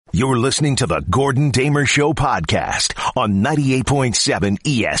You're listening to the Gordon Damer Show podcast on 98.7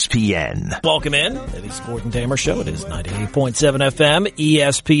 ESPN. Welcome in. It is Gordon Damer Show. It is 98.7 FM,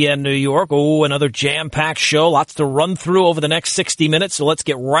 ESPN New York. Oh, another jam-packed show. Lots to run through over the next 60 minutes, so let's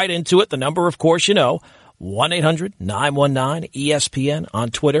get right into it. The number, of course, you know, 1-800-919-ESPN on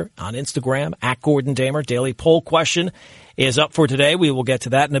Twitter, on Instagram, at Gordon Damer. Daily poll question is up for today. We will get to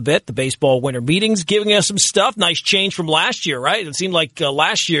that in a bit. The baseball winter meetings giving us some stuff. Nice change from last year, right? It seemed like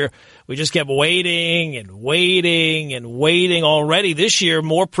last year we just kept waiting and waiting and waiting already. This year,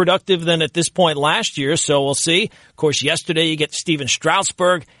 more productive than at this point last year, so we'll see. Of course, yesterday you get Steven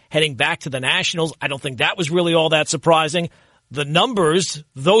Strasburg heading back to the Nationals. I don't think that was really all that surprising. The numbers,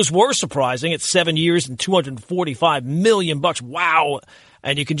 those were surprising. It's 7 years and $245 million. Wow.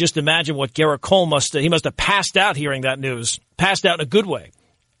 And you can just imagine what Gerrit Cole must have passed out hearing that news. Passed out in a good way.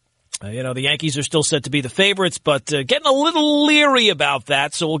 The Yankees are still said to be the favorites, but getting a little leery about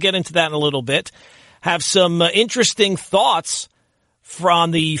that. So we'll get into that in a little bit. Have some interesting thoughts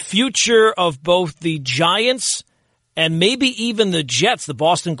from the future of both the Giants and maybe even the Jets. The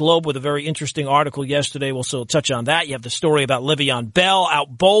Boston Globe with a very interesting article yesterday. We'll still touch on that. You have the story about Le'Veon Bell out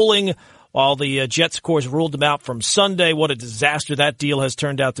bowling while the Jets, of course, ruled him out from Sunday. What a disaster that deal has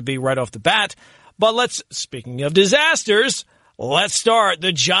turned out to be right off the bat. But speaking of disasters, let's start.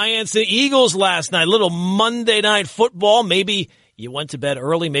 The Giants and Eagles last night. Little Monday Night Football. Maybe you went to bed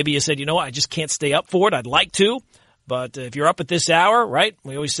early. Maybe you said, you know what, I just can't stay up for it. I'd like to. But if you're up at this hour, right,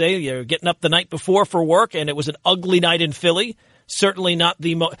 we always say you're getting up the night before for work, and it was an ugly night in Philly. Certainly not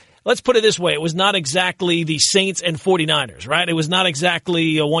let's put it this way. It was not exactly the Saints and 49ers, right? It was not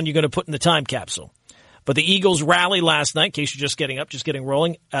exactly one you're going to put in the time capsule. But the Eagles rally last night, in case you're just getting up, just getting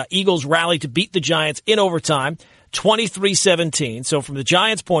rolling. Eagles rally to beat the Giants in overtime, 23-17. So from the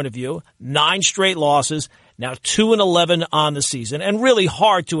Giants' point of view, 9 straight losses, now 2-11 on the season, and really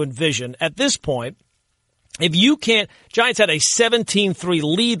hard to envision at this point. If you can't, Giants had a 17-3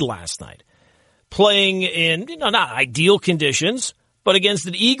 lead last night, playing in, not ideal conditions, but against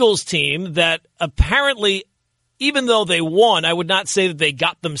an Eagles team that apparently, even though they won, I would not say that they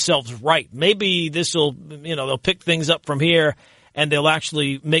got themselves right. Maybe they'll pick things up from here and they'll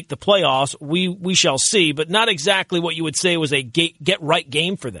actually make the playoffs. We shall see, but not exactly what you would say was a get-right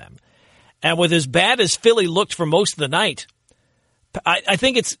game for them. And with as bad as Philly looked for most of the night, I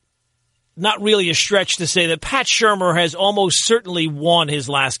think it's not really a stretch to say that Pat Shurmur has almost certainly won his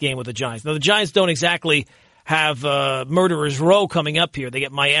last game with the Giants. Now, the Giants don't exactly have Murderer's Row coming up here. They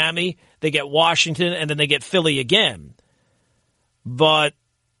get Miami, they get Washington, and then they get Philly again. But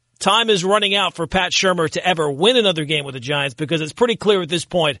time is running out for Pat Shurmur to ever win another game with the Giants because it's pretty clear at this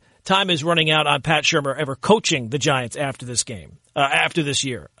point time is running out on Pat Shurmur ever coaching the Giants after this game, after this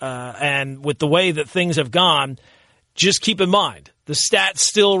year. And with the way that things have gone, just keep in mind, the stat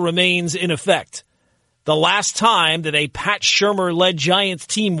still remains in effect. The last time that a Pat Shurmur-led Giants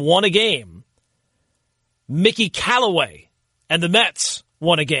team won a game, Mickey Callaway and the Mets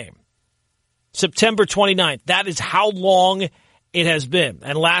won a game. September 29th. That is how long it has been.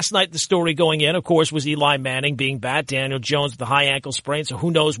 And last night, the story going in, of course, was Eli Manning being bad. Daniel Jones with the high ankle sprain, so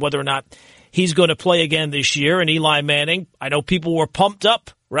who knows whether or not he's going to play again this year. And Eli Manning, I know people were pumped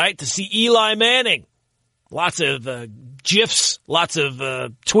up, right, to see Eli Manning. Lots of GIFs, lots of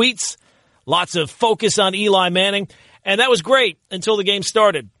tweets, lots of focus on Eli Manning. And that was great until the game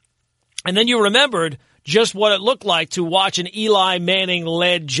started. And then you remembered just what it looked like to watch an Eli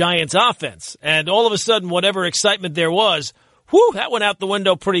Manning-led Giants offense. And all of a sudden, whatever excitement there was, that went out the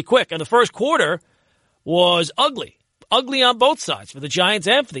window pretty quick. And the first quarter was ugly. Ugly on both sides for the Giants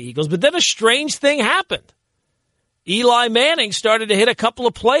and for the Eagles. But then a strange thing happened. Eli Manning started to hit a couple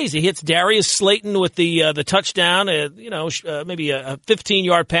of plays. He hits Darius Slayton with the touchdown, maybe a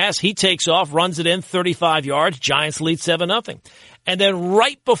 15-yard pass. He takes off, runs it in 35 yards. Giants lead 7-0. And then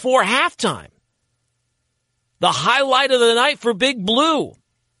right before halftime, the highlight of the night for Big Blue,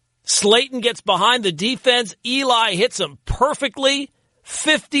 Slayton gets behind the defense. Eli hits him perfectly,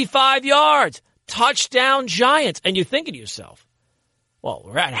 55 yards. Touchdown Giants. And you're thinking to yourself, well,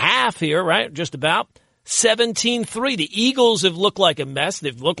 we're at half here, right? Just about. 17-3. The Eagles have looked like a mess.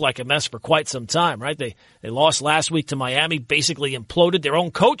 They've looked like a mess for quite some time, right? They lost last week to Miami, basically imploded. Their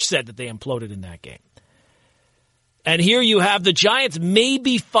own coach said that they imploded in that game. And here you have the Giants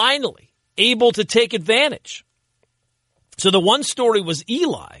maybe finally able to take advantage. So the one story was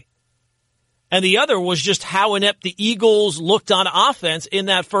Eli, and the other was just how inept the Eagles looked on offense in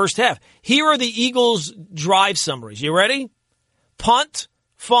that first half. Here are the Eagles' drive summaries. You ready? Punt,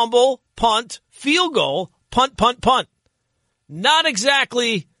 fumble, punt, field goal, punt, punt, punt. Not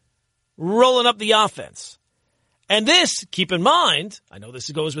exactly rolling up the offense. And this, keep in mind, I know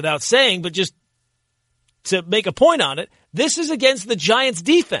this goes without saying, but just to make a point on it, this is against the Giants'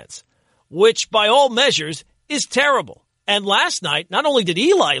 defense, which by all measures is terrible. And last night, not only did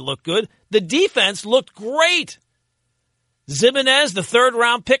Eli look good, the defense looked great. Zimenez, the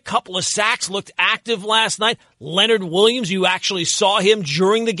third-round pick, couple of sacks, looked active last night. Leonard Williams, you actually saw him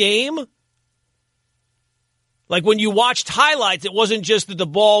during the game. Like when you watched highlights, it wasn't just that the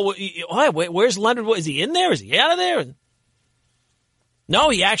ball, where's Leonard? Is he in there? Is he out of there? No,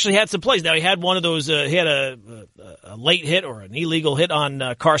 he actually had some plays. Now, he had one of those, he had a late hit or an illegal hit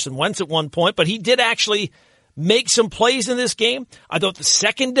on Carson Wentz at one point, but he did actually make some plays in this game. I thought the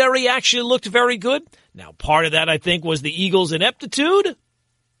secondary actually looked very good. Now, part of that, I think, was the Eagles' ineptitude,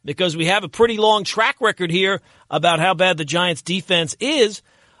 because we have a pretty long track record here about how bad the Giants' defense is.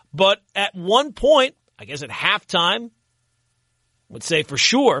 But at one point, I guess at halftime, I would say for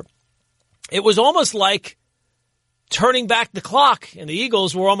sure, it was almost like turning back the clock, and the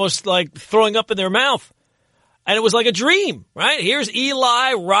Eagles were almost like throwing up in their mouth. And it was like a dream, right? Here's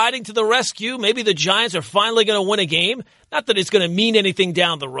Eli riding to the rescue. Maybe the Giants are finally going to win a game. Not that it's going to mean anything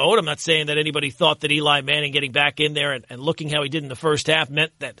down the road. I'm not saying that anybody thought that Eli Manning getting back in there and looking how he did in the first half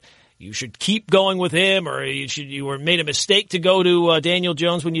meant that you should keep going with him, or you were made a mistake to go to Daniel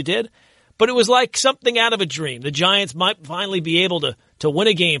Jones when you did. But it was like something out of a dream. The Giants might finally be able to win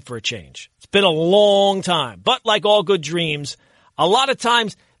a game for a change. It's been a long time. But like all good dreams, a lot of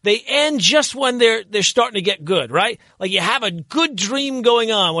times they end just when they're starting to get good, right? Like you have a good dream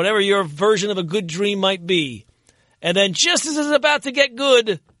going on, whatever your version of a good dream might be. And then just as it's about to get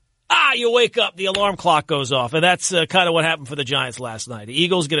good, you wake up, the alarm clock goes off. And that's kind of what happened for the Giants last night. The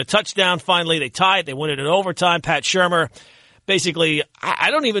Eagles get a touchdown finally. They tie it. They win it in overtime. Pat Shurmur, basically, I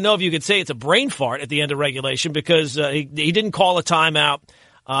don't even know if you could say it's a brain fart at the end of regulation, because he didn't call a timeout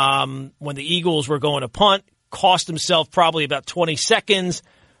when the Eagles were going to punt. Cost himself probably about 20 seconds.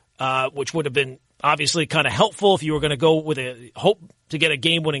 Which would have been obviously kind of helpful if you were going to go with a hope to get a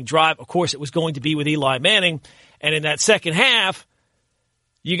game-winning drive. Of course, it was going to be with Eli Manning. And in that second half,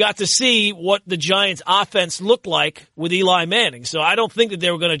 you got to see what the Giants' offense looked like with Eli Manning. So I don't think that they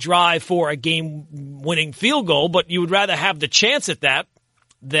were going to drive for a game-winning field goal, but you would rather have the chance at that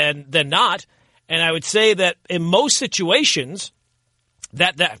than not. And I would say that in most situations,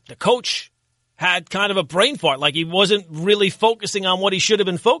 that the coach had kind of a brain fart, like he wasn't really focusing on what he should have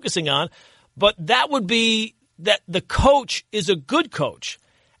been focusing on. But that would be that the coach is a good coach.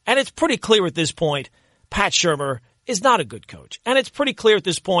 And it's pretty clear at this point, Pat Shurmur is not a good coach. And it's pretty clear at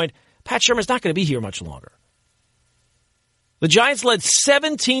this point, Pat Shurmur is not going to be here much longer. The Giants led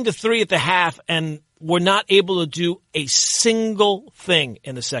 17-3 at the half and were not able to do a single thing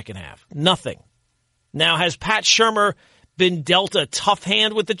in the second half. Nothing. Now, has Pat Shurmur been dealt a tough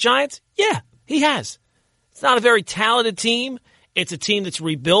hand with the Giants? Yeah. He has. It's not a very talented team. It's a team that's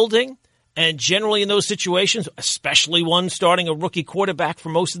rebuilding. And generally in those situations, especially one starting a rookie quarterback for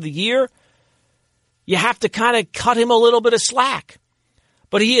most of the year, you have to kind of cut him a little bit of slack.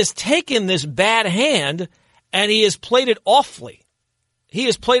 But he has taken this bad hand and he has played it awfully. He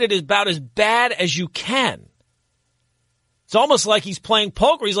has played it about as bad as you can. It's almost like he's playing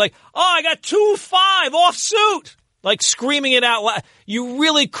poker. He's like, I got 2-5 off suit. Like screaming it out loud. You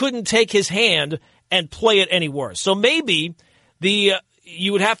really couldn't take his hand and play it any worse. So maybe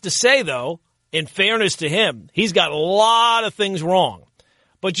you would have to say, though, in fairness to him, he's got a lot of things wrong.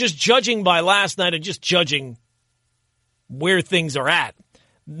 But just judging by last night and just judging where things are at,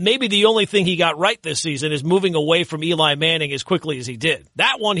 maybe the only thing he got right this season is moving away from Eli Manning as quickly as he did.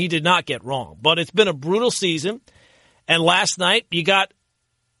 That one he did not get wrong. But it's been a brutal season. And last night, you got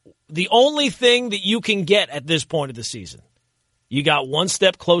the only thing that you can get at this point of the season. You got one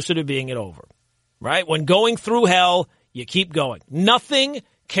step closer to being it over, right? When going through hell, you keep going. Nothing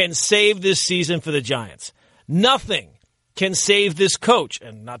can save this season for the Giants. Nothing can save this coach,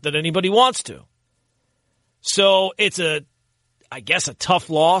 and not that anybody wants to. So it's I guess a tough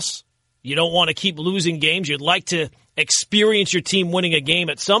loss. You don't want to keep losing games. You'd like to experience your team winning a game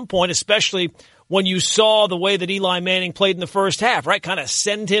at some point, especially when you saw the way that Eli Manning played in the first half, right? Kind of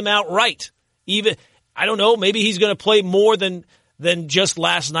send him outright. Even, I don't know, maybe he's going to play more than just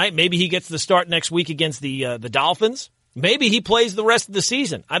last night. Maybe he gets the start next week against the Dolphins. Maybe he plays the rest of the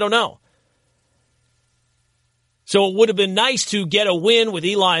season. I don't know. So it would have been nice to get a win with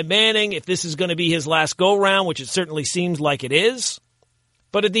Eli Manning if this is going to be his last go-round, which it certainly seems like it is.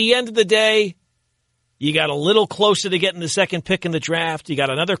 But at the end of the day, you got a little closer to getting the second pick in the draft. You got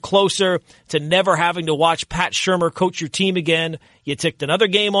another closer to never having to watch Pat Shurmur coach your team again. You ticked another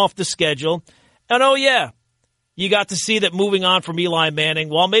game off the schedule. And oh yeah, you got to see that moving on from Eli Manning,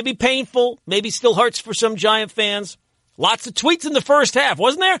 while maybe painful, maybe still hurts for some Giant fans. Lots of tweets in the first half,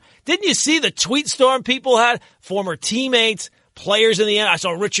 wasn't there? Didn't you see the tweet storm people had? Former teammates, players in the end. I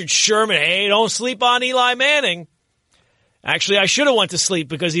saw Richard Sherman, hey, don't sleep on Eli Manning. Actually, I should have went to sleep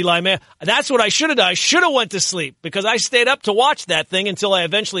because Eli Manning. That's what I should have done. I should have went to sleep because I stayed up to watch that thing until I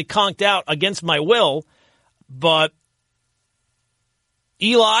eventually conked out against my will. But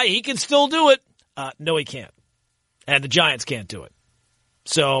Eli, he can still do it. No, he can't. And the Giants can't do it.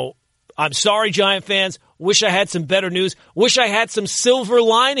 So I'm sorry, Giant fans. Wish I had some better news. Wish I had some silver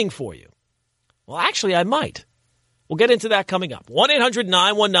lining for you. Well, actually, I might. We'll get into that coming up.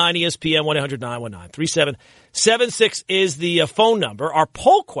 1-800-919-ESPN, 1-800-919-3776 is the phone number. Our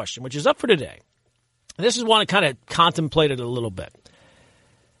poll question, which is up for today. And this is one I kind of contemplated a little bit.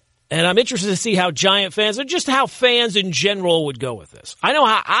 And I'm interested to see how Giant fans, or just how fans in general would go with this. I know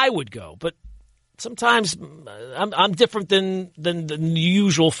how I would go, but sometimes I'm different than the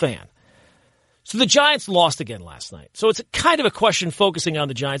usual fan. So the Giants lost again last night. So it's kind of a question focusing on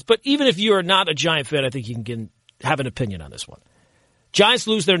the Giants. But even if you're not a Giant fan, I think you can have an opinion on this one. Giants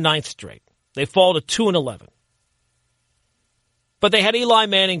lose their 9th straight. They fall to 2-11. But they had Eli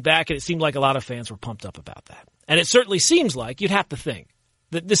Manning back, and it seemed like a lot of fans were pumped up about that. And it certainly seems like you'd have to think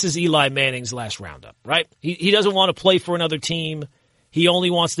that this is Eli Manning's last roundup, right? He doesn't want to play for another team. He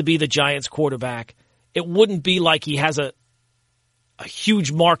only wants to be the Giants quarterback. It wouldn't be like he has a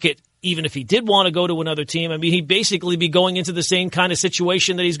huge market even if he did want to go to another team. I mean, he'd basically be going into the same kind of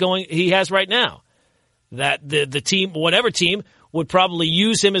situation that he has right now. That the team, whatever team, would probably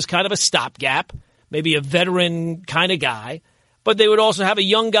use him as kind of a stopgap, maybe a veteran kind of guy, but they would also have a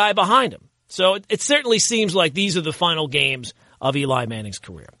young guy behind him. So it certainly seems like these are the final games of Eli Manning's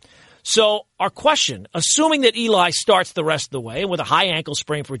career. So our question, assuming that Eli starts the rest of the way, and with a high ankle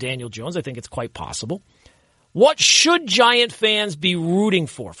sprain for Daniel Jones, I think it's quite possible, what should Giant fans be rooting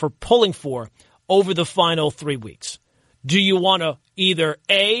for pulling for over the final 3 weeks? Do you want to either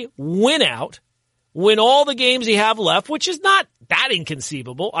A, win all the games you have left, which is not that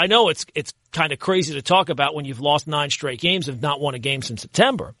inconceivable. I know it's kind of crazy to talk about when you've lost 9 straight games and not won a game since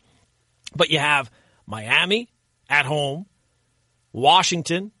September. But you have Miami at home,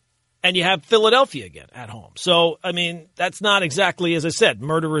 Washington, and you have Philadelphia again at home. So, I mean, that's not exactly, as I said,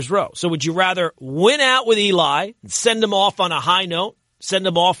 murderer's row. So would you rather win out with Eli and send him off on a high note, send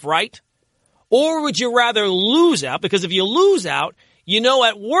him off right? Or would you rather lose out? Because if you lose out, you know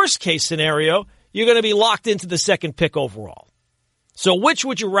at worst case scenario, you're going to be locked into the 2nd pick overall. So which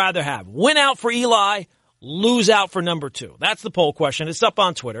would you rather have? Win out for Eli, lose out for number 2? That's the poll question. It's up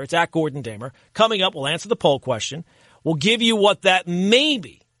on Twitter. It's at Gordon Damer. Coming up, we'll answer the poll question. We'll give you what that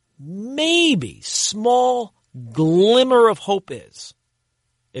maybe small glimmer of hope is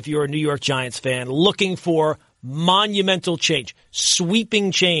if you're a New York Giants fan looking for monumental change,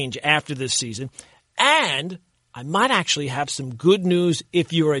 sweeping change after this season. And I might actually have some good news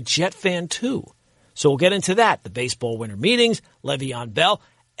if you're a Jet fan too. So we'll get into that. The baseball winter meetings, Le'Veon Bell.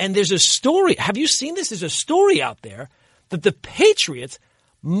 And there's a story. Have you seen this? There's a story out there that the Patriots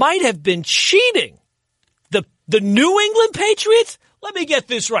might have been cheating. The New England Patriots? Let me get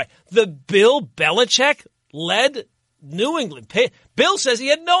this right. The Bill Belichick-led New England Bill says he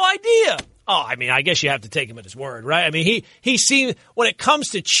had no idea. Oh, I mean, I guess you have to take him at his word, right? I mean, he seemed, when it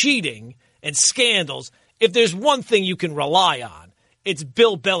comes to cheating and scandals, if there's one thing you can rely on, it's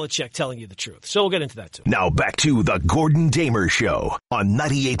Bill Belichick telling you the truth. So we'll get into that too. Now back to the Gordon Damer Show on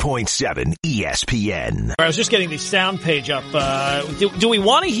 98.7 ESPN. I was just getting the sound page up. Do we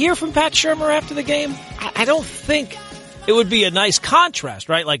want to hear from Pat Shurmur after the game? I don't think it would be a nice contrast,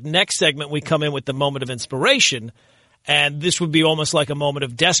 right? Like next segment, we come in with the moment of inspiration, and this would be almost like a moment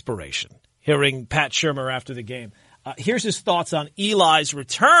of desperation, hearing Pat Shurmur after the game. Here's his thoughts on Eli's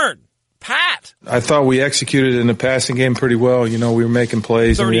return. Pat. I thought we executed in the passing game pretty well. You know, we were making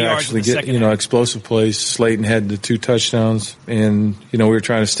plays and we actually get, explosive plays. Slayton had the 2 touchdowns and, we were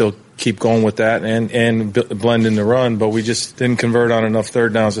trying to still keep going with that and blend in the run, but we just didn't convert on enough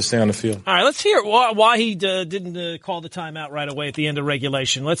 3rd downs to stay on the field. All right, let's hear why he didn't call the timeout right away at the end of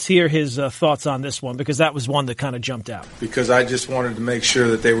regulation. Let's hear his thoughts on this one, because that was one that kind of jumped out. Because I just wanted to make sure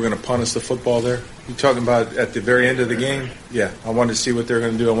that they were going to punt us the football there. You talking about at the very end of the game? Yeah, I wanted to see what they were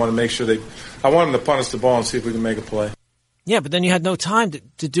going to do. I wanted to make sure I wanted them to punt us the ball and see if we can make a play. Yeah, but then you had no time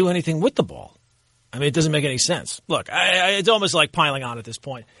to do anything with the ball. I mean, it doesn't make any sense. Look, it's almost like piling on at this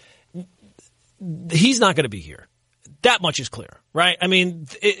point. He's not going to be here. That much is clear, right? I mean,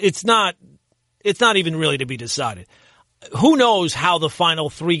 it's not even really to be decided. Who knows how the final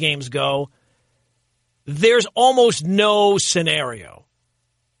 3 games go? There's almost no scenario.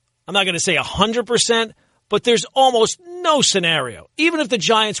 I'm not going to say 100%, But there's almost no scenario, even if the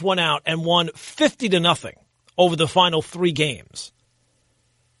Giants went out and won 50-0 over the final 3 games,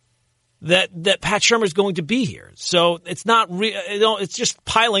 that Pat Shurmur's going to be here. So it's not it's just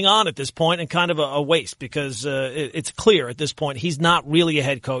piling on at this point and kind of a waste because it's clear at this point he's not really a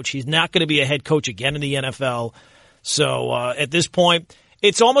head coach. He's not going to be a head coach again in the NFL. So at this point,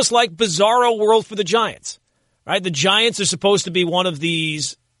 it's almost like bizarro world for the Giants, right? The Giants are supposed to be one of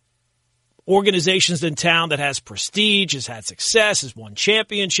these organizations in town that has prestige, has had success, has won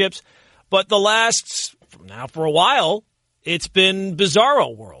championships. But for a while, it's been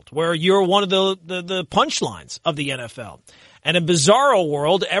bizarro world where you're one of the punchlines of the NFL. And in bizarro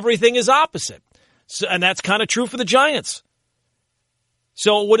world, everything is opposite. So, and that's kind of true for the Giants.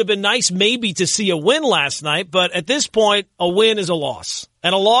 So it would have been nice maybe to see a win last night, but at this point, a win is a loss.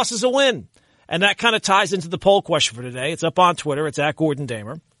 And a loss is a win. And that kind of ties into the poll question for today. It's up on Twitter. It's at Gordon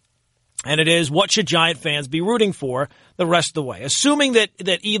Damer. And it is, what should Giant fans be rooting for the rest of the way? Assuming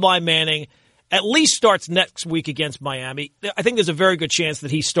that Eli Manning at least starts next week against Miami, I think there's a very good chance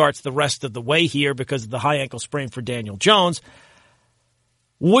that he starts the rest of the way here because of the high ankle sprain for Daniel Jones.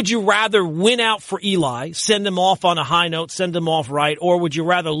 Would you rather win out for Eli, send him off on a high note, send him off right, or would you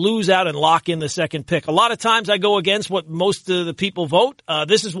rather lose out and lock in the second pick? A lot of times I go against what most of the people vote.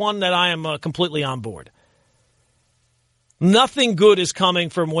 This is one that I am completely on board. Nothing good is coming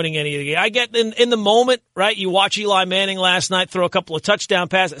from winning any of the games. I get in the moment, right? You watch Eli Manning last night throw a couple of touchdown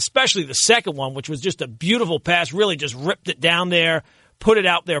passes, especially the second one, which was just a beautiful pass, really just ripped it down there, put it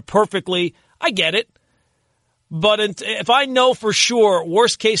out there perfectly. I get it. But if I know for sure,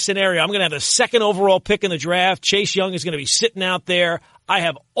 worst case scenario, I'm going to have the second overall pick in the draft. Chase Young is going to be sitting out there. I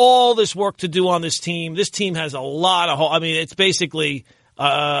have all this work to do on this team. This team has a lot of, it's basically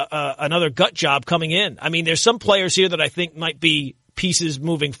another gut job coming in. I mean, there's some players here that I think might be pieces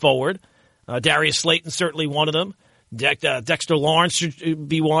moving forward. Darius Slayton, certainly one of them. Dexter Lawrence should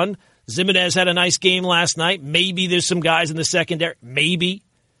be one. Zimenez had a nice game last night. Maybe there's some guys in the secondary. Maybe.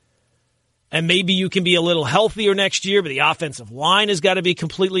 And maybe you can be a little healthier next year, but the offensive line has got to be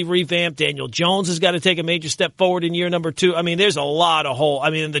completely revamped. Daniel Jones has got to take a major step forward in year number 2. I mean, there's a lot of hole. I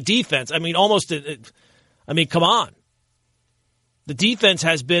mean, in the defense, come on. The defense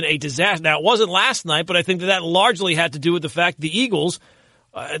has been a disaster. Now, it wasn't last night, but I think that largely had to do with the fact the Eagles,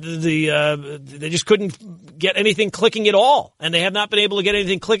 they just couldn't get anything clicking at all, and they have not been able to get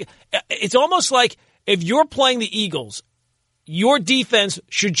anything clicking. It's almost like if you're playing the Eagles, your defense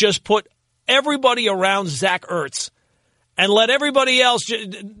should just put everybody around Zach Ertz and let everybody else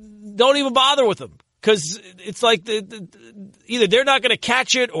don't even bother with them, because it's like either they're not going to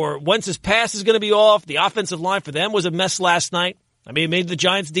catch it or Wentz's pass is going to be off. The offensive line for them was a mess last night. I mean, it made the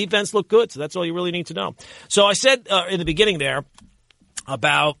Giants' defense look good, so that's all you really need to know. So I said in the beginning there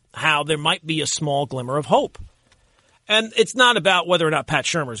about how there might be a small glimmer of hope. And it's not about whether or not Pat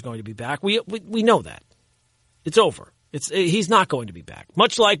Shurmur is going to be back. We know that. It's over. He's not going to be back.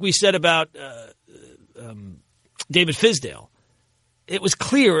 Much like we said about David Fizdale. It was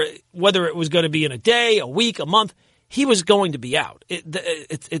clear whether it was going to be in a day, a week, a month, he was going to be out.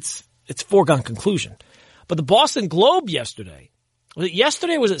 It's foregone conclusion. But the Boston Globe yesterday, was it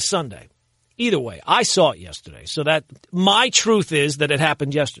or was it Sunday? Either way, I saw it yesterday. So that my truth is that it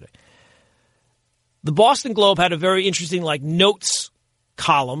happened yesterday. The Boston Globe had a very interesting notes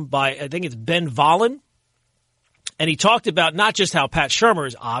column by, I think it's Ben Volin. And he talked about not just how Pat Shurmur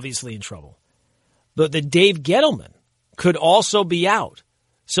is obviously in trouble, but that Dave Gettleman could also be out.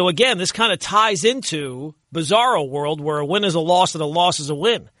 So again, this kind of ties into bizarro world where a win is a loss and a loss is a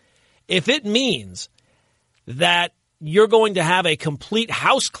win. If it means that you're going to have a complete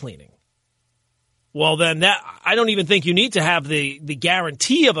house cleaning, well, then that I don't even think you need to have the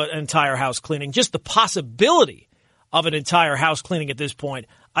guarantee of an entire house cleaning, just the possibility of an entire house cleaning at this point.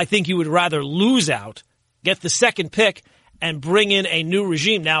 I think you would rather lose out, get the second pick, and bring in a new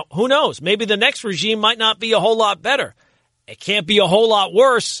regime. Now, who knows? Maybe the next regime might not be a whole lot better. It can't be a whole lot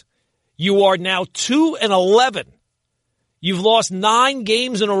worse. You are now 2-11. You've lost 9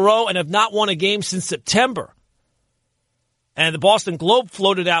 games in a row and have not won a game since September. And the Boston Globe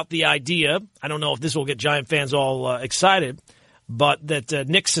floated out the idea, I don't know if this will get Giant fans all excited, but that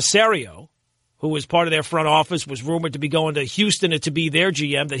Nick Caserio, who was part of their front office, was rumored to be going to Houston to be their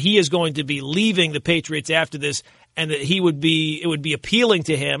GM, that he is going to be leaving the Patriots after this, and that it would be appealing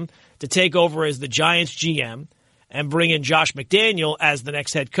to him to take over as the Giants GM and bring in Josh McDaniel as the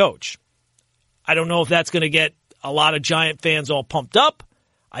next head coach. I don't know if that's going to get a lot of Giant fans all pumped up.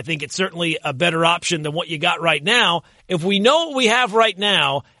 I think it's certainly a better option than what you got right now. If we know what we have right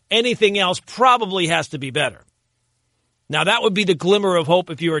now, anything else probably has to be better. Now, that would be the glimmer of hope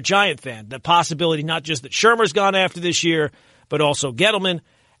if you're a Giant fan. The possibility not just that Shermer's gone after this year, but also Gettleman.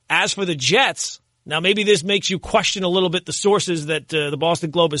 As for the Jets, now maybe this makes you question a little bit the sources that the Boston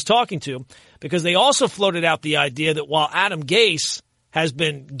Globe is talking to, because they also floated out the idea that while Adam Gase has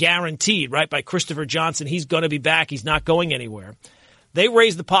been guaranteed, right, by Christopher Johnson, he's going to be back, he's not going anywhere, they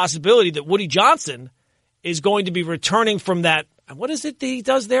raised the possibility that Woody Johnson is going to be returning from that, what is it that he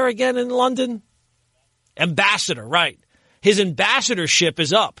does there again in London? Ambassador, right. His ambassadorship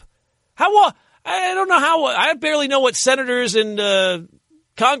is up. I don't know how, I barely know what senators and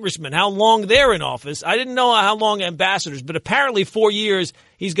congressmen, how long they're in office. I didn't know how long ambassadors, but apparently 4 years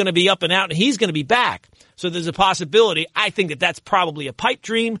he's going to be up and out and he's going to be back. So there's a possibility. I think that that's probably a pipe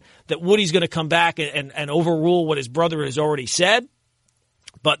dream, that Woody's going to come back and overrule what his brother has already said.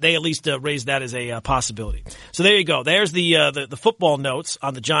 But they at least raised that as a possibility. So there you go. There's the football notes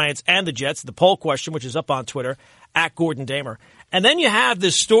on the Giants and the Jets, the poll question, which is up on Twitter, @GordonDamer. And then you have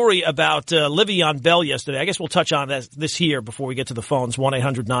this story about Le'Veon Bell yesterday. I guess we'll touch on this here before we get to the phones,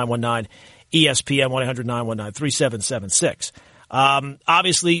 1-800-919-ESPN, 1-800-919-3776.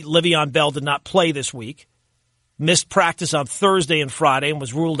 Obviously, Le'Veon Bell did not play this week, missed practice on Thursday and Friday, and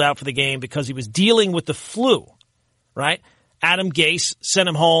was ruled out for the game because he was dealing with the flu, right? Adam Gase sent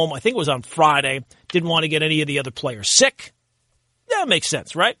him home, I think it was on Friday, didn't want to get any of the other players sick. That makes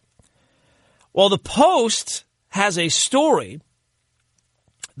sense, right? Well, the Post has a story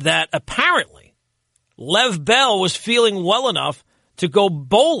that apparently Lev Bell was feeling well enough to go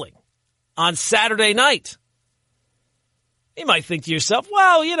bowling on Saturday night. You might think to yourself,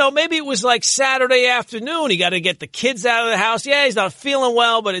 well, maybe it was like Saturday afternoon. He got to get the kids out of the house. Yeah, he's not feeling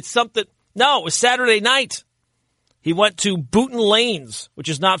well, but it's something. No, it was Saturday night. He went to Booton Lanes, which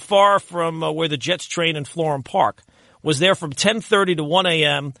is not far from where the Jets train in Florham Park. Was there from 10:30 to 1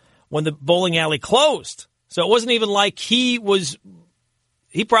 a.m. when the bowling alley closed. So it wasn't even like he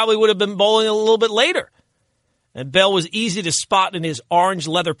probably would have been bowling a little bit later. And Bell was easy to spot in his orange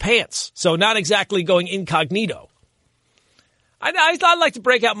leather pants. So not exactly going incognito. I'd like to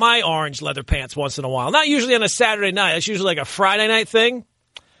break out my orange leather pants once in a while. Not usually on a Saturday night. It's usually like a Friday night thing.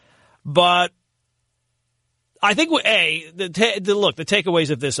 But I think, the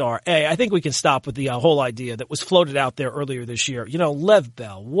takeaways of this are, I think we can stop with the whole idea that was floated out there earlier this year. Lev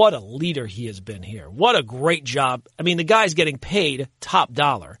Bell, what a leader he has been here. What a great job. I mean, the guy's getting paid top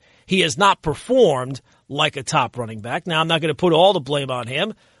dollar. He has not performed like a top running back. Now, I'm not going to put all the blame on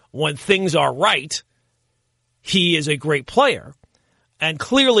him. When things are right, he is a great player. And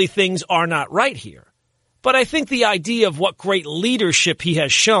clearly things are not right here. But I think the idea of what great leadership he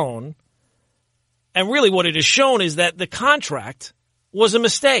has shown, and really what it has shown, is that the contract was a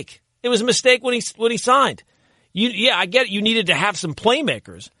mistake. It was a mistake when he signed. I get it. You needed to have some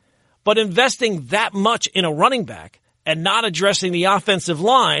playmakers, but investing that much in a running back and not addressing the offensive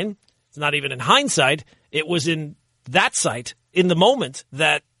line, it's not even in hindsight. It was in that sight, in the moment,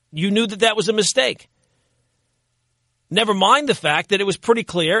 that you knew that was a mistake. Never mind the fact that it was pretty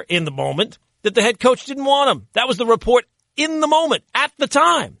clear in the moment that the head coach didn't want him. That was the report in the moment, at the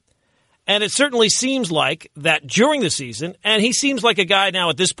time. And it certainly seems like that during the season, and he seems like a guy now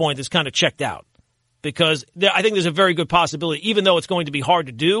at this point that's kind of checked out, because I think there's a very good possibility, even though it's going to be hard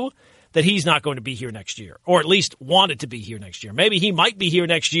to do, that he's not going to be here next year, or at least wanted to be here next year. Maybe he might be here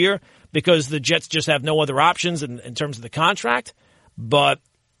next year because the Jets just have no other options in terms of the contract, but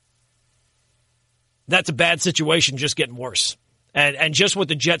that's a bad situation just getting worse, and just what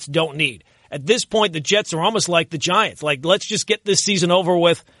the Jets don't need. At this point, the Jets are almost like the Giants. Like, let's just get this season over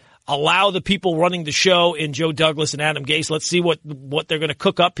with. Allow the people running the show in Joe Douglas and Adam Gase. Let's see what they're going to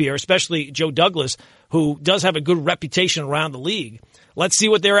cook up here, especially Joe Douglas, who does have a good reputation around the league. Let's see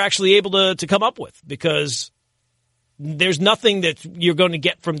what they're actually able to come up with, because there's nothing that you're going to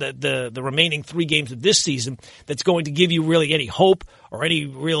get from the remaining 3 games of this season that's going to give you really any hope or any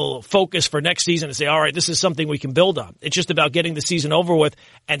real focus for next season to say, all right, this is something we can build on. It's just about getting the season over with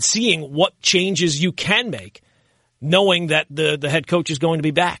and seeing what changes you can make, knowing that the head coach is going to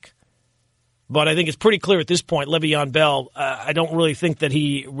be back. But I think it's pretty clear at this point, Le'Veon Bell, I don't really think that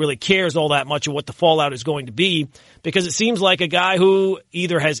he really cares all that much of what the fallout is going to be, because it seems like a guy who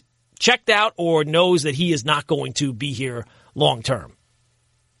either has checked out or knows that he is not going to be here long term.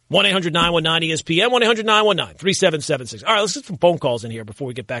 1-800-919-ESPN, 1-800-919-3776. All right, let's get some phone calls in here before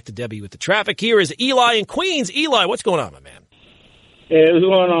we get back to Debbie with the traffic. Here is Eli in Queens. Eli, what's going on, my man? Hey, what's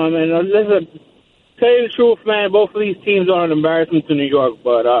going on, man? Listen, tell you the truth, man, both of these teams are an embarrassment to New York,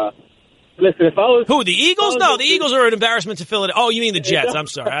 but listen, if I was... Who, the Eagles? No, the Eagles are an embarrassment to Philadelphia. Oh, you mean the Jets. I'm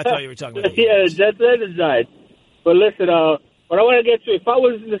sorry. I thought you were talking about the Eagles. Yeah, the Jets and the Giants. But listen, what I want to get to, if I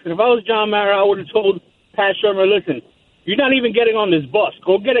was John Mara, I would have told Pat Shurmur, listen, you're not even getting on this bus.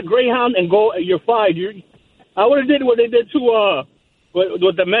 Go get a Greyhound and go. You're fired. I would have did what they did to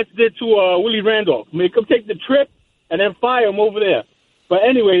what the Mets did to Willie Randolph. Make him take the trip and then fire him over there. But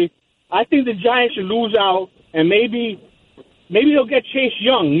anyway, I think the Giants should lose out, and maybe they'll get Chase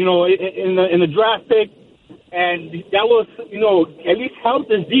Young, in the draft pick, and that will, at least help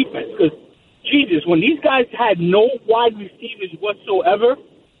this defense. Because, Jesus, when these guys had no wide receivers whatsoever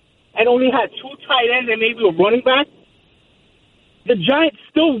and only had 2 tight ends and maybe a running back, the Giants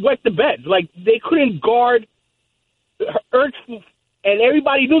still wet the bed. Like, they couldn't guard Ertz, and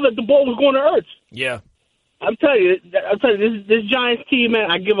everybody knew that the ball was going to Ertz. Yeah. I'm telling you, this Giants team,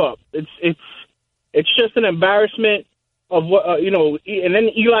 man, I give up. It's just an embarrassment of what, and then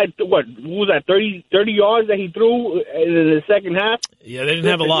Eli, what was that, 30 yards that he threw in the second half? Yeah, they didn't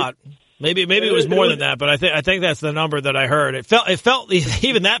have a lot. Maybe it was more than that, but I think that's the number that I heard. It felt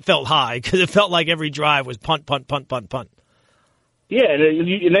even that felt high because it felt like every drive was punt, punt, punt, punt, punt. Yeah,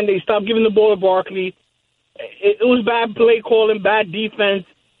 and then they stopped giving the ball to Barkley. It was bad play calling, bad defense.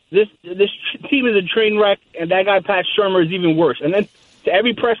 This team is a train wreck, and that guy Pat Shurmur is even worse. And then to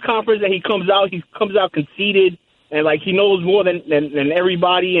every press conference that he comes out conceited and like he knows more than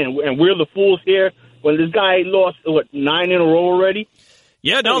everybody, and we're the fools here. When this guy lost 9 in a row already.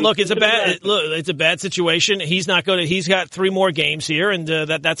 Yeah, no, look, it's a bad situation. He's got 3 more games here, and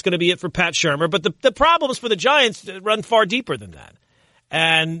that's going to be it for Pat Shurmur. But the problems for the Giants run far deeper than that.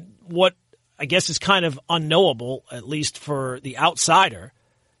 And what I guess is kind of unknowable, at least for the outsider,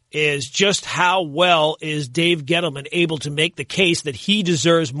 is just how well is Dave Gettleman able to make the case that he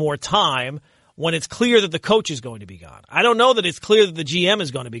deserves more time when it's clear that the coach is going to be gone. I don't know that it's clear that the GM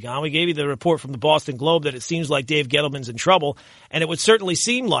is going to be gone. We gave you the report from the Boston Globe that it seems like Dave Gettleman's in trouble, and it would certainly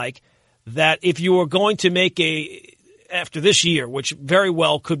seem like that if you were going to make after this year, which very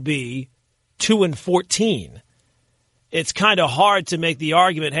well could be 2-14, it's kind of hard to make the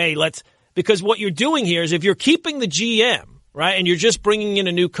argument, hey, because what you're doing here is if you're keeping the GM, right, and you're just bringing in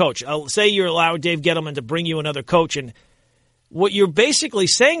a new coach, say you allow Dave Gettleman to bring you another coach, and what you're basically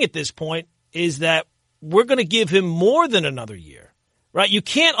saying at this point is that we're going to give him more than another year, right? You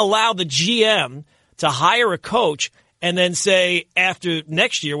can't allow the GM to hire a coach and then say after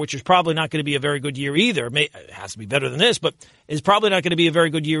next year, which is probably not going to be a very good year either, it has to be better than this, but it's probably not going to be a very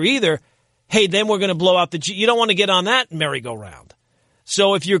good year either, hey, then we're going to blow out you don't want to get on that merry-go-round.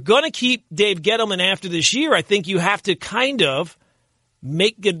 So if you're going to keep Dave Gettleman after this year, I think you have to kind of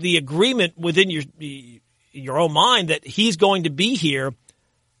make the agreement within your own mind that he's going to be here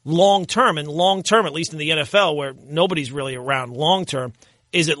long-term, and long-term, at least in the NFL, where nobody's really around long-term,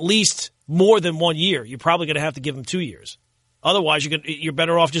 is at least more than 1 year. You're probably going to have to give him 2 years. Otherwise, you're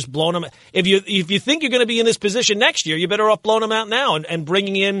better off just blowing him. If you think you're going to be in this position next year, you're better off blowing him out now and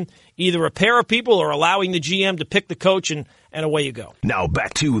bringing in either a pair of people or allowing the GM to pick the coach, and away you go. Now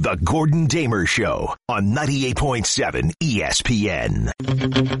back to the Gordon Damer Show on 98.7 ESPN.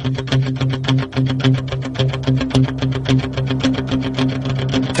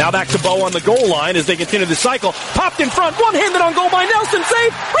 Now back to Bo on the goal line as they continue the cycle. Popped in front, one-handed on goal by Nelson.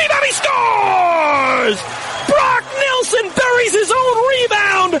 Save, rebound, he scores! Brock Nelson buries his own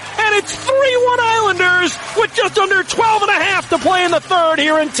rebound, and it's 3-1 Islanders with just under 12 and a half to play in the third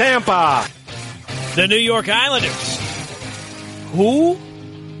here in Tampa. The New York Islanders. Who?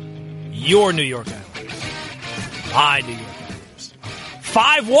 Your New York Islanders. My New York Islanders.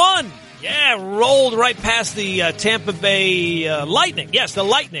 5-1. Yeah, rolled right past the Tampa Bay Lightning. Yes, the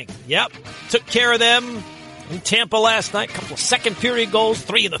Lightning. Yep. Took care of them in Tampa last night. A couple of second-period goals,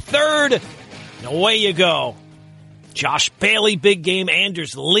 3 in the third. And away you go. Josh Bailey, big game.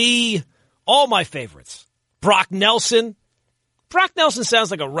 Anders Lee. All my favorites. Brock Nelson. Brock Nelson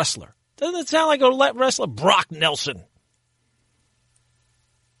sounds like a wrestler. Doesn't it sound like a wrestler? Brock Nelson.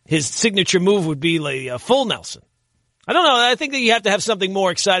 His signature move would be like a full Nelson. I don't know. I think that you have to have something more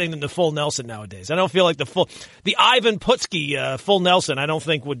exciting than the full Nelson nowadays. I don't feel like the Ivan Putski full Nelson, I don't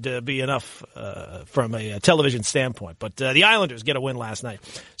think would be enough from a television standpoint. But the Islanders get a win last night.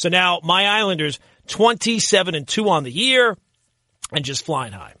 So now my Islanders 27-2 on the year and just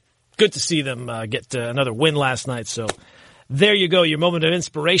flying high. Good to see them get another win last night. So there you go, your moment of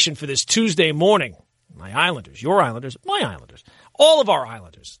inspiration for this Tuesday morning. My Islanders, your Islanders, my Islanders, all of our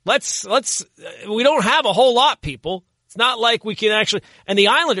Islanders. Let's. We don't have a whole lot, people. It's not like we can actually. And the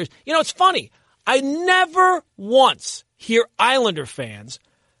Islanders, it's funny. I never once hear Islander fans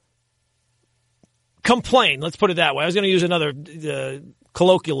complain. Let's put it that way. I was going to use another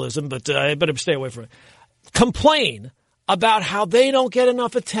colloquialism, but I better stay away from it. Complain about how they don't get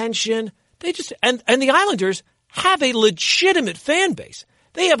enough attention. They just and the Islanders have a legitimate fan base.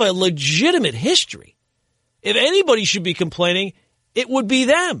 They have a legitimate history. If anybody should be complaining, it would be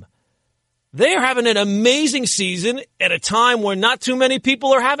them. They're having an amazing season at a time where not too many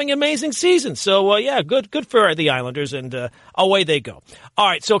people are having amazing seasons. So, good for the Islanders, and away they go. All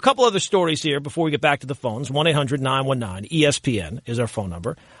right, so a couple other stories here before we get back to the phones. 1-800-919-ESPN is our phone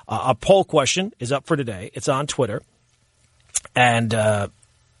number. A poll question is up for today. It's on Twitter, and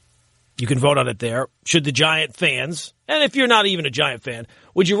you can vote on it there. Should the Giant fans, and if you're not even a Giant fan,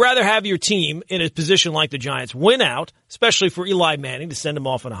 would you rather have your team in a position like the Giants win out, especially for Eli Manning to send him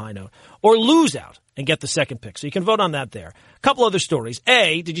off on a high note, or lose out and get the second pick? So you can vote on that there. A couple other stories.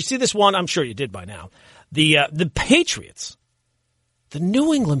 A, did you see this one? I'm sure you did by now. The Patriots, the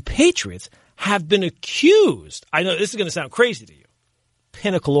New England Patriots, have been accused. I know this is going to sound crazy to you.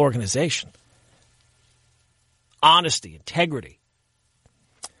 Pinnacle organization. Honesty, integrity.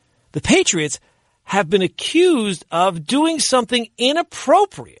 The Patriots have been accused of doing something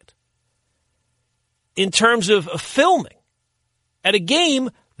inappropriate in terms of filming at a game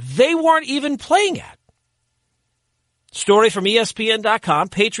they weren't even playing at. Story from ESPN.com.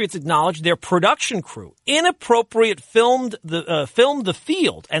 Patriots acknowledged their production crew inappropriate filmed the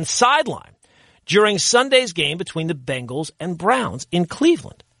field and sideline during Sunday's game between the Bengals and Browns in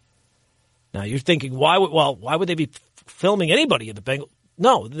Cleveland. Now you're thinking, why would they be filming anybody at the Bengals?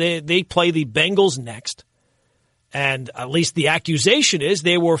 No, they play the Bengals next, and at least the accusation is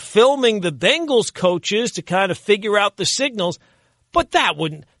they were filming the Bengals coaches to kind of figure out the signals, but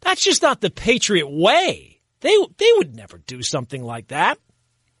that's just not the Patriot way. They would never do something like that.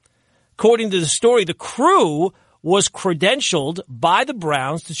 According to the story, the crew was credentialed by the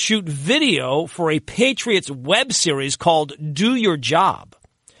Browns to shoot video for a Patriots web series called Do Your Job.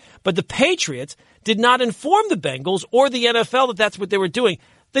 But the Patriots did not inform the Bengals or the NFL that that's what they were doing.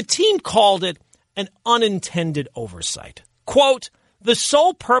 The team called it an unintended oversight. Quote, the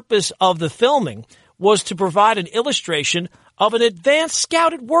sole purpose of the filming was to provide an illustration of an advanced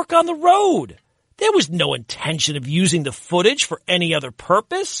scout at work on the road. There was no intention of using the footage for any other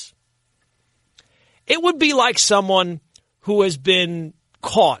purpose. It would be like someone who has been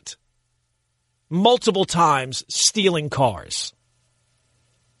caught multiple times stealing cars.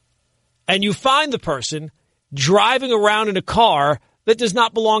 And you find the person driving around in a car that does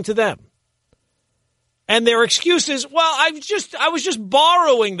not belong to them. And their excuse is, well, I was just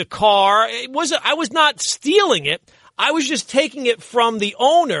borrowing the car. I was not stealing it. I was just taking it from the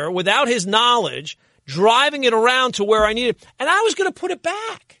owner without his knowledge, driving it around to where I needed it. And I was going to put it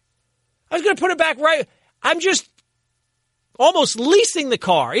back. Right. I'm just almost leasing the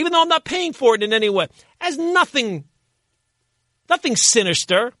car, even though I'm not paying for it in any way. As nothing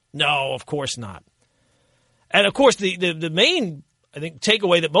sinister. No, of course not. And, of course, the main, I think,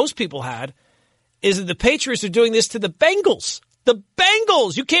 takeaway that most people had is that the Patriots are doing this to the Bengals. The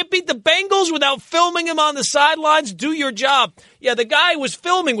Bengals! You can't beat the Bengals without filming him on the sidelines. Do your job. Yeah, the guy who was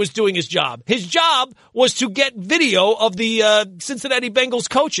filming was doing his job. His job was to get video of the Cincinnati Bengals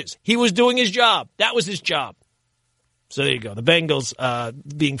coaches. He was doing his job. That was his job. So there you go. The Bengals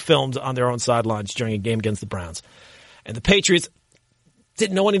being filmed on their own sidelines during a game against the Browns. And the Patriots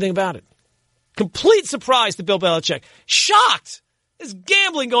didn't know anything about it. Complete surprise to Bill Belichick. Shocked. There's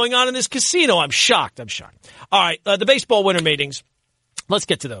gambling going on in this casino. I'm shocked. All right, the baseball winter meetings. Let's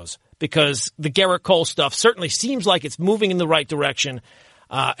get to those because the Gerrit Cole stuff certainly seems like it's moving in the right direction.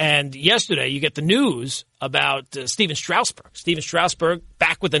 And yesterday you get the news about Steven Strasburg. Steven Strasburg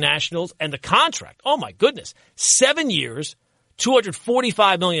back with the Nationals and the contract. Oh, my goodness. 7 years.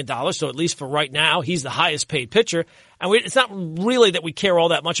 $245 million, so at least for right now, he's the highest paid pitcher. And it's not really that we care all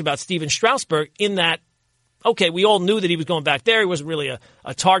that much about Steven Strasburg in that, okay, we all knew that he was going back there. He wasn't really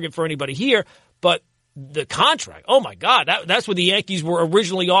a target for anybody here. But the contract, oh, my God, that's what the Yankees were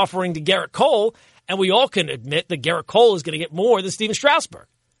originally offering to Gerrit Cole. And we all can admit that Gerrit Cole is going to get more than Steven Strasburg.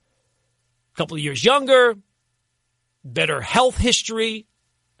 A couple of years younger, better health history,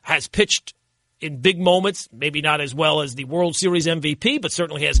 has pitched in big moments, maybe not as well as the World Series MVP, but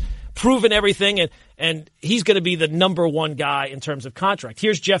certainly has proven everything, and he's going to be the number one guy in terms of contract.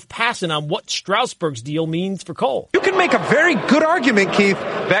 Here's Jeff Passan on what Strasburg's deal means for Cole. You can make a very good argument, Keith,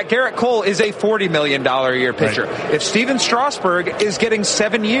 that Gerrit Cole is a $40 million a year pitcher. Right. If Steven Strasburg is getting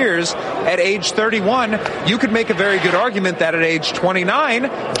 7 years at age 31, you could make a very good argument that at age 29,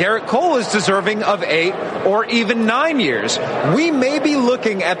 Gerrit Cole is deserving of 8 or even 9 years. We may be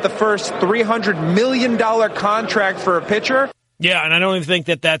looking at the first $300 million contract for a pitcher. Yeah, and I don't even think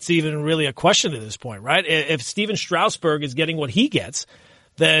that that's even really a question at this point, right? If Steven Strasburg is getting what he gets,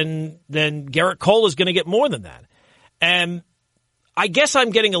 then Gerrit Cole is going to get more than that. And I guess I'm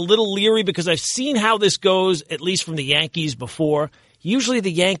getting a little leery because I've seen how this goes, at least from the Yankees before. Usually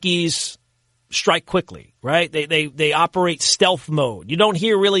the Yankees strike quickly, right? They operate stealth mode. You don't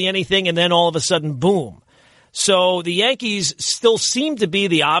hear really anything, and then all of a sudden, boom. So the Yankees still seem to be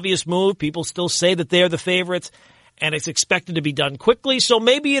the obvious move. People still say that they're the favorites, and it's expected to be done quickly. So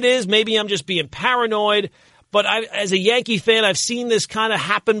maybe it is. Maybe I'm just being paranoid. But as a Yankee fan, I've seen this kind of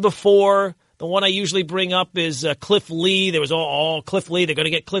happen before. The one I usually bring up is Cliff Lee. There was all Cliff Lee. They're going to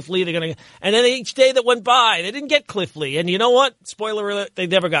get Cliff Lee. And then each day that went by, they didn't get Cliff Lee. And you know what? Spoiler alert, they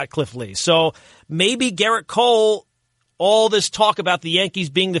never got Cliff Lee. So maybe Gerrit Cole, all this talk about the Yankees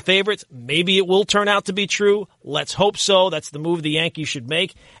being the favorites, maybe it will turn out to be true. Let's hope so. That's the move the Yankees should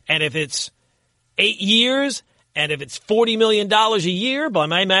make. And if it's 8 years, and if it's $40 million a year, by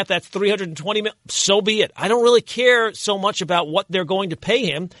my math, that's $320 million. So be it. I don't really care so much about what they're going to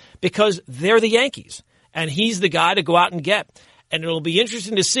pay him because they're the Yankees, and he's the guy to go out and get. And it'll be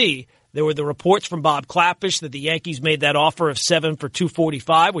interesting to see. There were the reports from Bob Klapisch that the Yankees made that offer of $7 for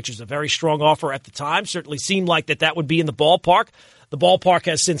 $245, which is a very strong offer at the time. Certainly seemed like that would be in the ballpark. The ballpark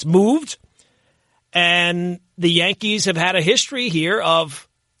has since moved, and the Yankees have had a history here of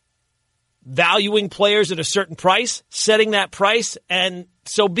valuing players at a certain price, setting that price, and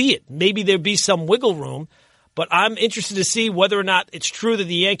so be it. Maybe there'd be some wiggle room, but I'm interested to see whether or not it's true that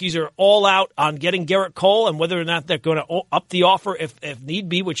the Yankees are all out on getting Gerrit Cole and whether or not they're going to up the offer if need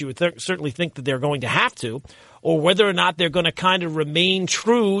be, which you would certainly think that they're going to have to, or whether or not they're going to kind of remain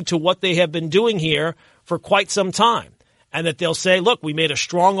true to what they have been doing here for quite some time, and that they'll say, look, we made a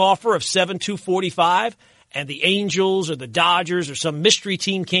strong offer of $7,245, and the Angels or the Dodgers or some mystery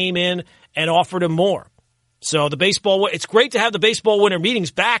team came in and offered him more. So it's great to have the baseball winter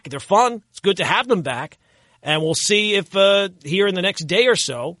meetings back. They're fun. It's good to have them back. And we'll see if here in the next day or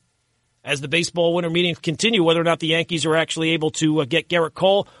so, as the baseball winter meetings continue, whether or not the Yankees are actually able to get Gerrit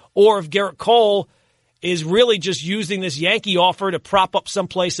Cole, or if Gerrit Cole is really just using this Yankee offer to prop up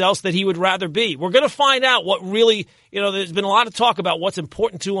someplace else that he would rather be. We're going to find out what really, there's been a lot of talk about what's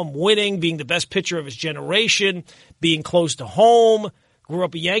important to him, winning, being the best pitcher of his generation, being close to home, grew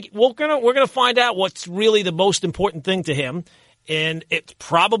up a Yankee. We're going to find out what's really the most important thing to him, and it's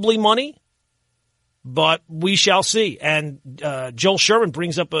probably money, but we shall see. And Joel Sherman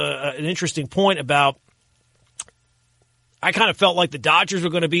brings up an interesting point about, I kind of felt like the Dodgers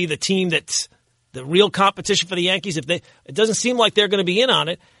were going to be the team that's the real competition for the Yankees. It doesn't seem like they're going to be in on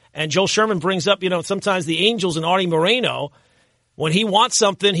it. And Joel Sherman brings up, sometimes the Angels and Artie Moreno, when he wants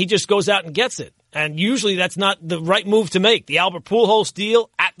something, he just goes out and gets it. And usually that's not the right move to make. The Albert Pujols deal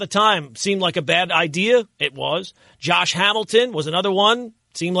at the time seemed like a bad idea. It was. Josh Hamilton was another one.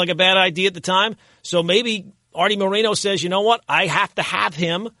 Seemed like a bad idea at the time. So maybe Artie Moreno says, you know what? I have to have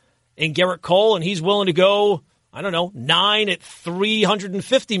him in Gerrit Cole, and he's willing to go, I don't know, 9 at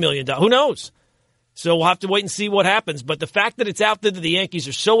 $350 million. Who knows? So we'll have to wait and see what happens. But the fact that it's out there that the Yankees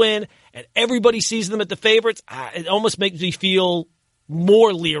are so in and everybody sees them at the favorites, it almost makes me feel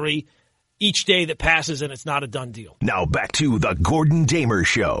more leery each day that passes and it's not a done deal. Now back to the Gordon Damer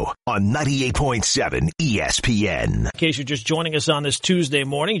Show on 98.7 ESPN. In case you're just joining us on this Tuesday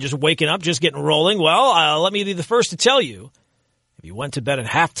morning, just waking up, just getting rolling, well, let me be the first to tell you, if you went to bed at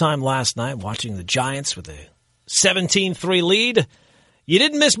halftime last night watching the Giants with a 17-3 lead, you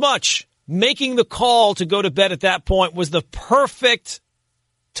didn't miss much. Making the call to go to bed at that point was the perfect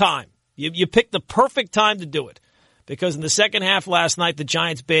time. You picked the perfect time to do it. Because in the second half last night, the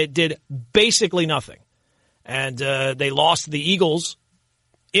Giants did basically nothing. And they lost to the Eagles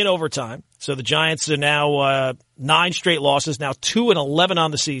in overtime. So the Giants are now 9 straight losses, now 2-11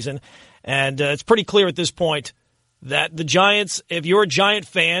 on the season. And it's pretty clear at this point that the Giants, if you're a Giant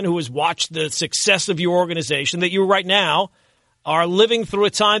fan who has watched the success of your organization, that you right now are living through a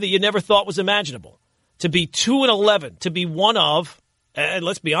time that you never thought was imaginable. To be 2-11, to be one of, and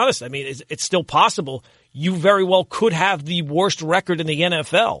let's be honest, I mean, it's still possible. You very well could have the worst record in the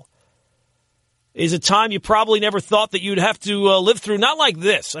NFL. Is a time you probably never thought that you'd have to live through. Not like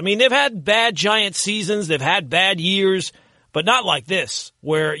this. I mean, they've had bad Giant seasons. They've had bad years, but not like this,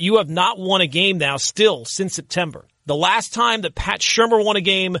 where you have not won a game now still since September. The last time that Pat Shurmur won a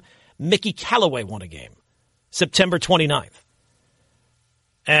game, Mickey Callaway won a game, September 29th.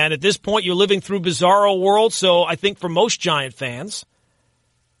 And at this point, you're living through bizarro world. So I think for most Giant fans,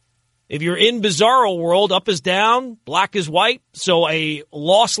 if you're in bizarro world, up is down, black is white. So a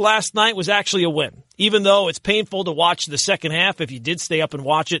loss last night was actually a win, even though it's painful to watch the second half. If you did stay up and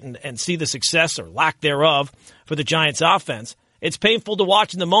watch it and see the success or lack thereof for the Giants offense, it's painful to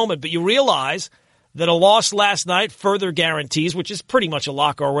watch in the moment. But you realize that a loss last night further guarantees, which is pretty much a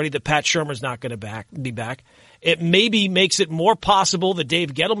lock already, that Pat Shurmur's not going to be back. It maybe makes it more possible that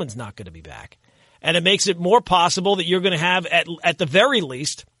Dave Gettleman's not going to be back. And it makes it more possible that you're going to have, at the very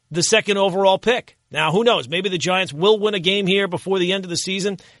least, the second overall pick. Now, who knows? Maybe the Giants will win a game here before the end of the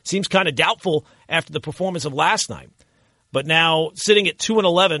season. Seems kind of doubtful after the performance of last night. But now sitting at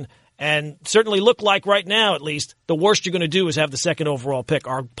 2-11, and certainly look like right now, at least, the worst you're going to do is have the second overall pick.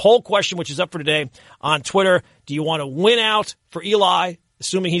 Our poll question, which is up for today on Twitter, do you want to win out for Eli,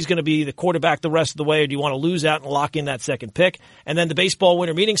 assuming he's going to be the quarterback the rest of the way, or do you want to lose out and lock in that second pick? And then the baseball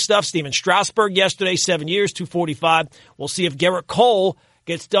winter meeting stuff, Steven Strasburg yesterday, 7 years, $245. We'll see if Gerrit Cole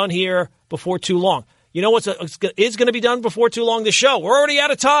gets done here before too long. You know what's is going to be done before too long? The show. We're already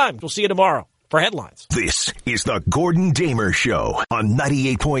out of time. We'll see you tomorrow for headlines. This is the Gordon Damer Show on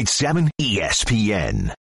 98.7 ESPN.